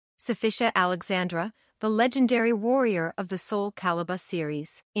Sophitia Alexandra, the legendary warrior of the Soul Calibur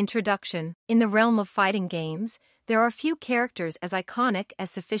series. Introduction. In the realm of fighting games, there are few characters as iconic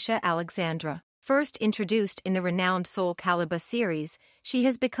as Sophitia Alexandra. First introduced in the renowned Soul Calibur series, she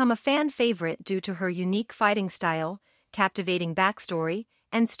has become a fan favorite due to her unique fighting style, captivating backstory,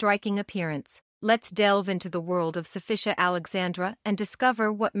 and striking appearance. Let's delve into the world of Sophitia Alexandra and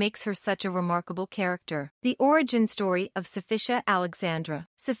discover what makes her such a remarkable character. The origin story of Sophitia Alexandra.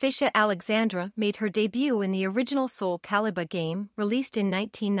 Sophitia Alexandra made her debut in the original Soul Calibur game, released in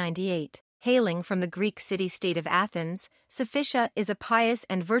 1998. Hailing from the Greek city-state of Athens, Sophitia is a pious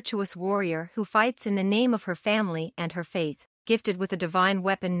and virtuous warrior who fights in the name of her family and her faith. Gifted with a divine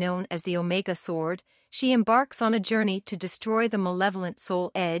weapon known as the Omega Sword, she embarks on a journey to destroy the malevolent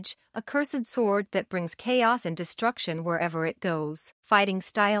Soul Edge, a cursed sword that brings chaos and destruction wherever it goes. Fighting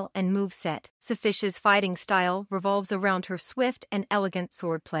style and moveset. Sophitia's fighting style revolves around her swift and elegant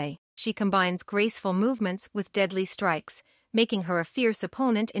swordplay. She combines graceful movements with deadly strikes, making her a fierce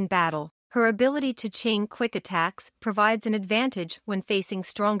opponent in battle. Her ability to chain quick attacks provides an advantage when facing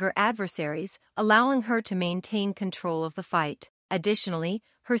stronger adversaries, allowing her to maintain control of the fight. Additionally,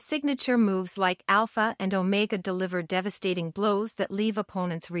 her signature moves like Alpha and Omega deliver devastating blows that leave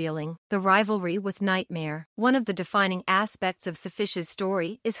opponents reeling. The rivalry with Nightmare. One of the defining aspects of Sophitia's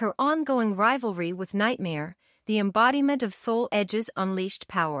story is her ongoing rivalry with Nightmare, the embodiment of Soul Edge's unleashed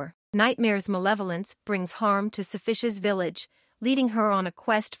power. Nightmare's malevolence brings harm to Sophitia's village, leading her on a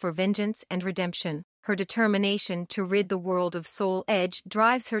quest for vengeance and redemption. Her determination to rid the world of Soul Edge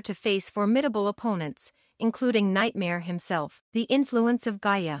drives her to face formidable opponents, including Nightmare himself. The influence of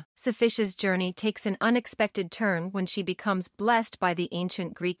Gaia. Sophitia's journey takes an unexpected turn when she becomes blessed by the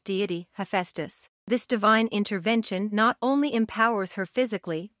ancient Greek deity Hephaestus. This divine intervention not only empowers her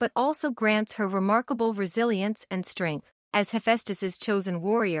physically but also grants her remarkable resilience and strength. As Hephaestus's chosen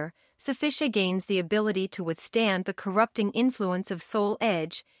warrior, Sophitia gains the ability to withstand the corrupting influence of Soul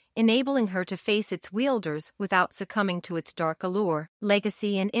Edge, enabling her to face its wielders without succumbing to its dark allure.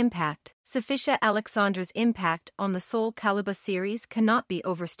 Legacy and impact. Sophitia Alexandra's impact on the Soul Calibur series cannot be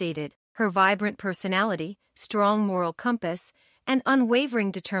overstated. Her vibrant personality, strong moral compass, and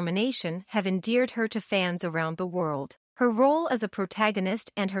unwavering determination have endeared her to fans around the world. Her role as a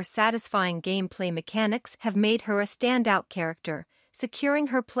protagonist and her satisfying gameplay mechanics have made her a standout character, securing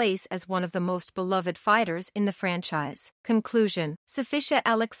her place as one of the most beloved fighters in the franchise. Conclusion. Sophitia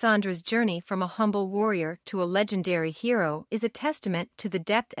Alexandra's journey from a humble warrior to a legendary hero is a testament to the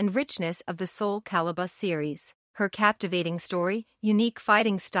depth and richness of the Soul Calibur series. Her captivating story, unique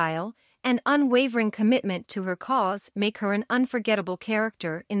fighting style, and unwavering commitment to her cause make her an unforgettable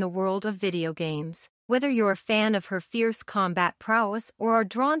character in the world of video games. Whether you're a fan of her fierce combat prowess or are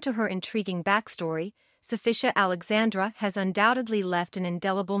drawn to her intriguing backstory, Sophitia Alexandra has undoubtedly left an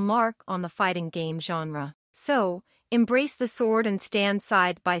indelible mark on the fighting game genre. So, embrace the sword and stand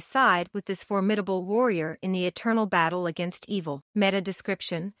side by side with this formidable warrior in the eternal battle against evil. Meta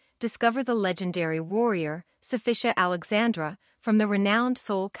description. Discover the legendary warrior, Sophitia Alexandra, from the renowned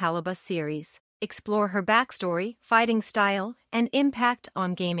Soul Calibur series. Explore her backstory, fighting style, and impact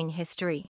on gaming history.